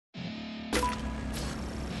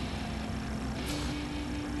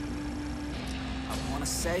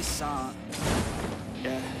wanna say something.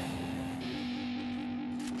 Yeah.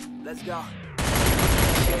 Let's go.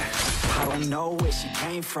 Yeah. I don't know where she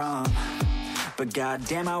came from, but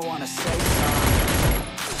goddamn, I wanna say something.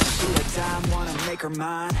 She a dime, wanna make her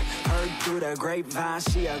mine. Heard through the grapevine,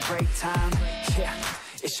 she a great time. Yeah,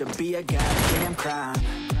 it should be a goddamn crime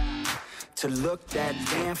to look that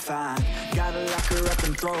damn fine. Gotta lock her up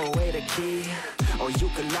and throw away the key, or you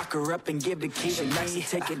could lock her up and give the key to me.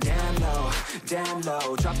 Take it down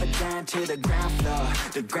low, drop it down to the ground floor,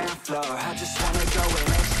 the ground floor. I just wanna go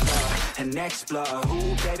and explore.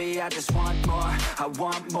 Ooh, baby, I just want more, I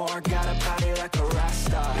want more. Got a body like a rock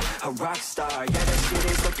star, a rock star. Yeah, that shit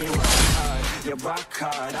is looking rock hard, yeah, rock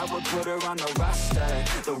hard. I would put her on the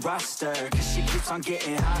roster, cause she keeps on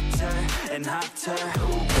getting hotter and hotter.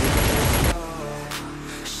 Ooh, baby,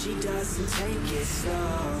 she doesn't take it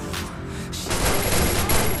slow. She's putting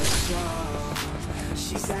on a show.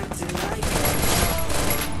 She's acting like a pro.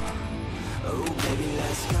 Oh, baby,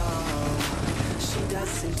 let's go. She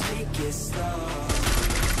doesn't take it slow.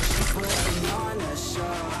 She's putting on a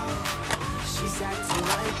show. She's acting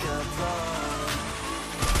like a pro.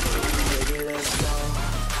 Oh, baby, let's go.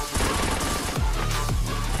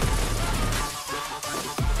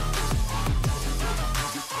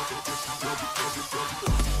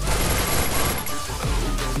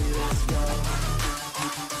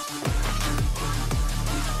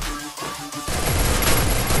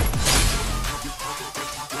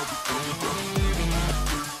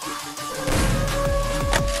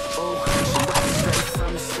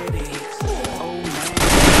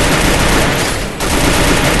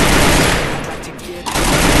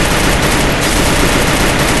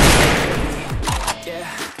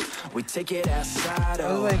 Take it outside,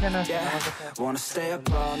 oh, yeah. Wanna stay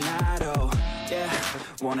up all night, oh, yeah.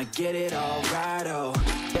 Wanna get it all right, oh,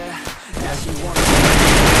 yeah. Now she wanna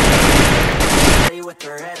stay with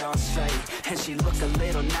her head on straight, and she look a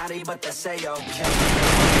little naughty, but they say okay.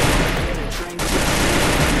 Get a drink, just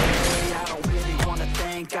I don't really wanna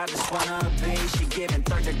think, I just wanna be. She giving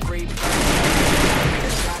third degree burn.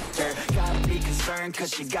 Doctor, gotta be concerned,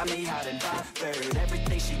 cause she got me hot and bothered.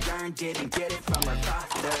 Everything she earned, didn't get it from her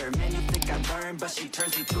father. Man, you think I learned, but she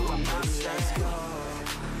turns me to a monster.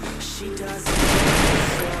 She doesn't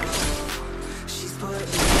slow. She's putting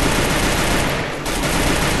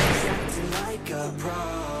she's acting like a pro.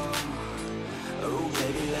 Oh,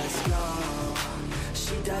 baby, let's go.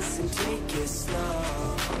 She doesn't take it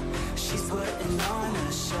slow. She's putting on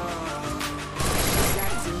a show. She's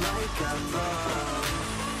acting like a pro.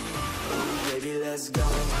 Oh, baby, let's go.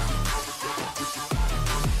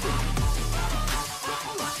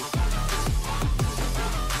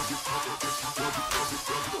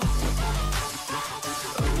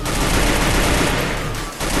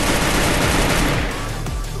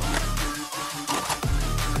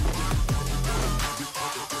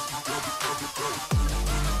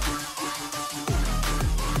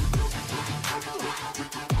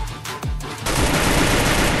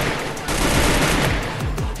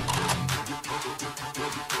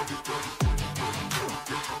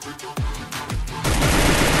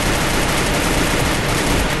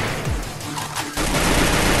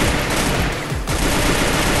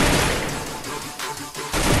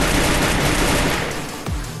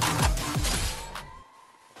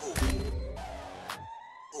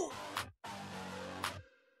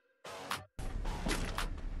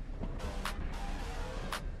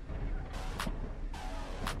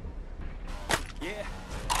 Yeah.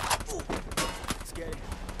 Let's get it.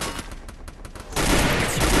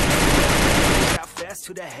 How fast,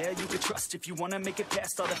 who the hell you could trust? If you wanna make it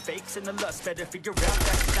past all the fakes and the lust, better figure out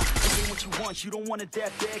that not this ain't what you want. You don't want it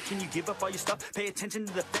that bad. Can you give up all your stuff? Pay attention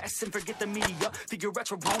to the facts and forget the media. Figure out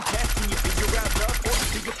your own path. Can you figure out love? Or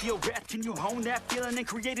do you feel wrath? Can you hone that feeling and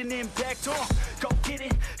create an impact? Go get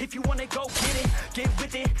it. If you wanna go get it, get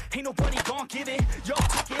with it. Ain't nobody gon' give it. Yo,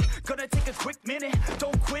 take it. Gonna take a quick minute.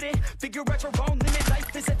 Don't quit it. Figure out your own limit.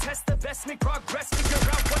 Life is a test of best. Make progress. Figure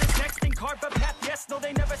out what is next and carve a path. Yes, no,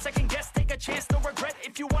 they never second guess. Take a chance, no regret.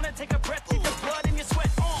 If you wanna take a breath, get your blood and your sweat.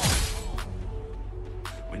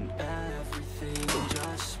 When everything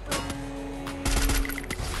just breaks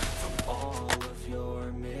from all of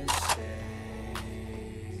your mistakes,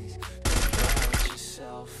 don't let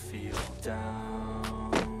yourself feel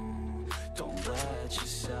down. Don't let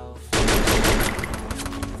yourself feel down.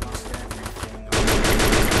 You've lost everything.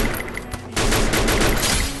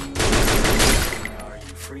 Are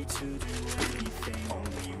you free to do anything?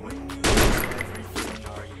 Only when you lost everything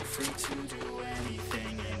are you free to do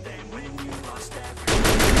anything. And then when you lost everything,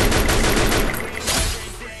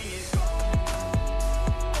 everything is gone.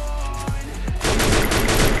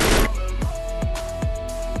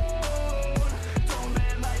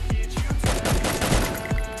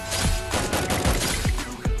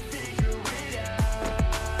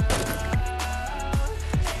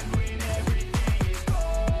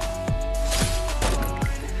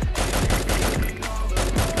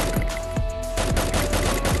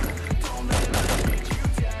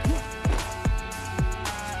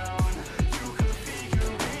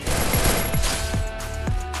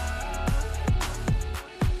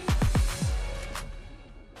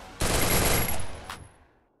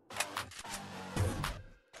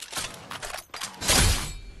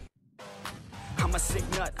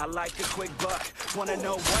 like a quick buck. Wanna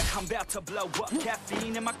know what? I'm about to blow up.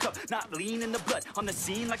 Caffeine in my cup, not lean in the blood. On the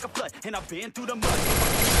scene like a flood, and I've been through the mud.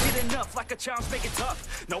 Can't get enough, like a challenge, make it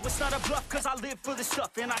tough. No, it's not a bluff, cause I live for this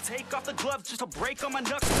stuff. And I take off the gloves just to break on my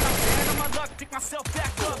knucks. When I'm down on my luck, pick myself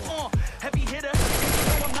back up. Heavy hitter, and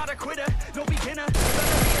you know I'm not a quitter. No beginner,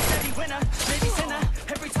 gonna be a steady winner. Maybe sinner,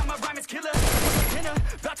 every time I rhyme it's killer. What's the dinner?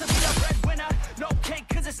 About to be a breadwinner. No cake,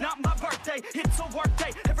 cause it's not my birthday. It's a work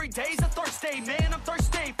day, every day's a Thursday. Man, I'm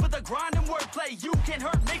thirsty for the grind and wordplay. You can't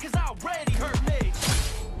hurt me, cause I already hurt me.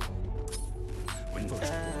 When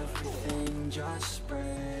everything